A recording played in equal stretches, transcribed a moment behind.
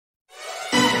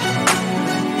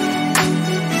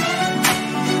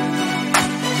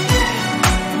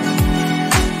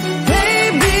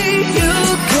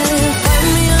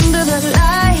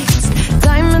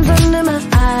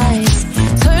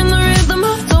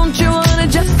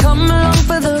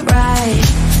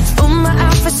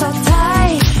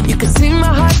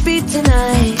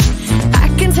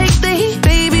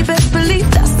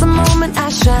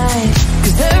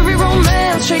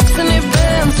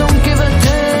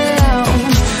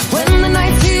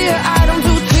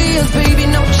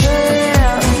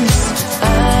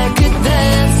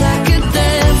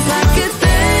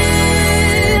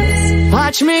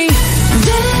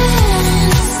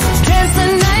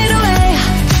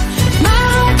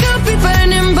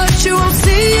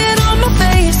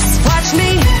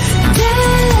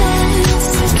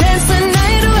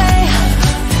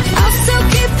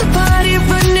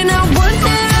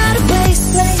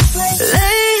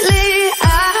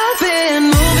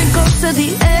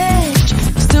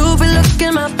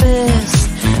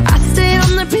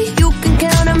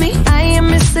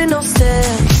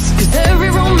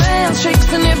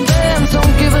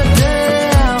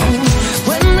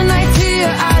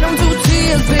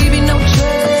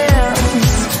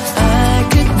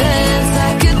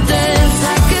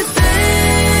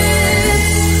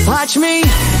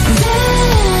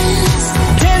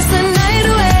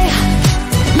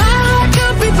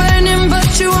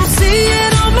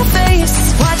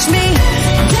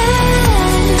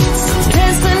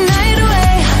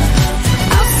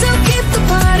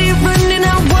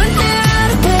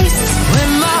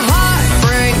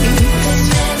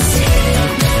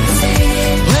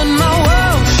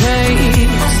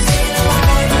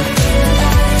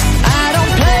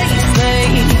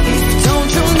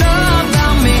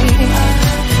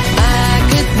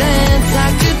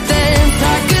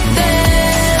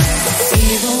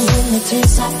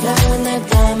flowing, there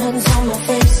diamonds on my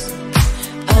face.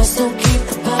 I still keep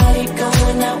the party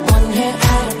going, not one hair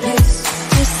out of place.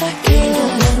 Yes, I can. Even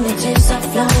when the tears are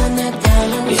flowing, there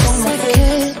diamonds on my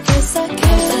face. Yes, I can.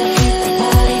 I still keep the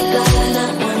party going,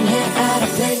 not one hair out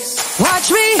of place. Watch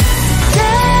me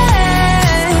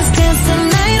dance, dance the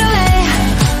night away.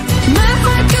 My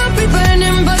heart could be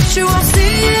burning, but you won't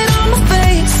see it on my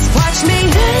face. Watch me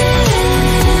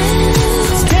dance,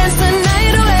 dance the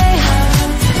night away.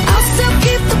 I'll still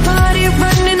keep the party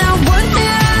running, I won't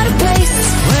get out of place.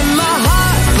 When my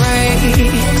heart breaks,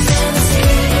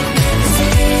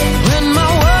 when my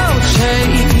world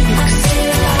shakes,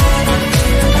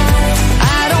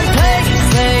 I don't play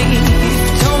safe,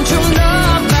 don't you know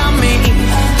about me?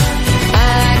 I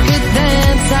could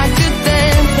dance, I could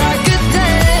dance, I could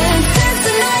dance, dance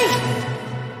tonight.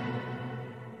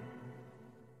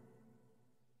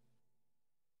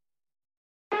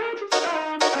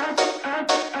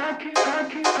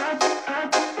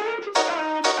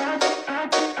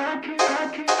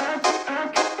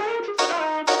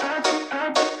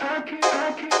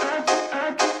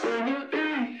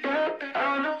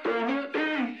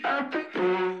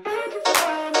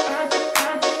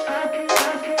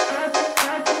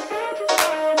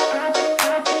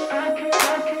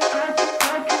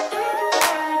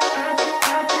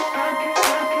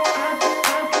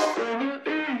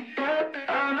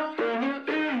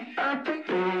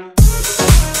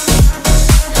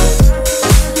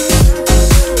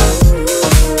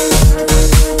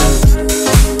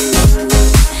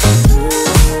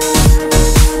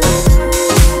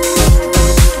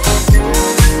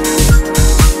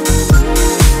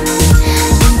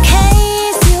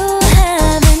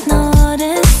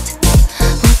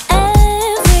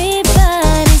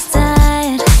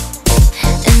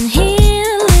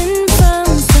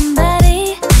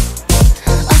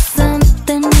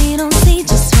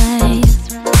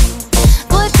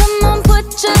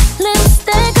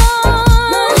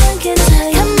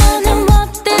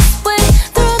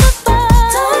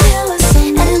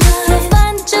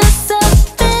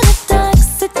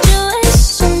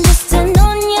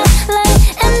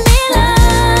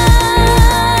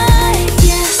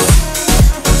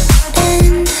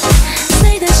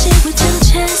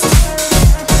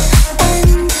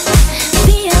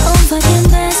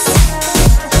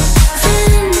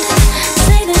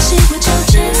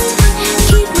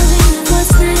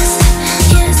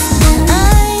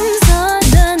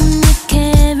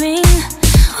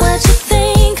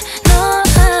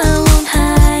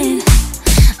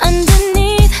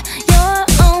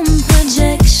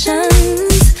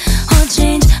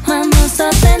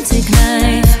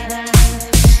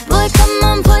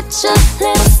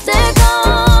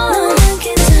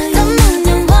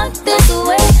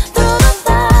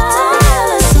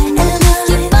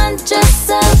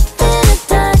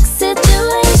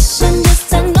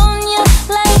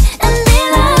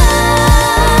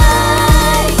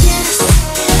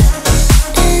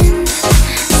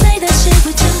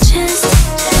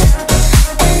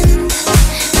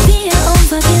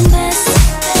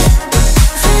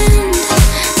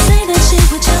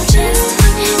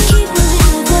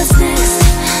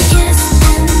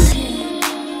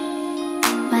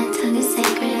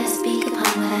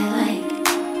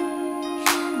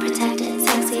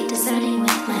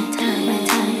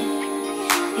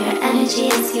 Energy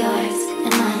is yours.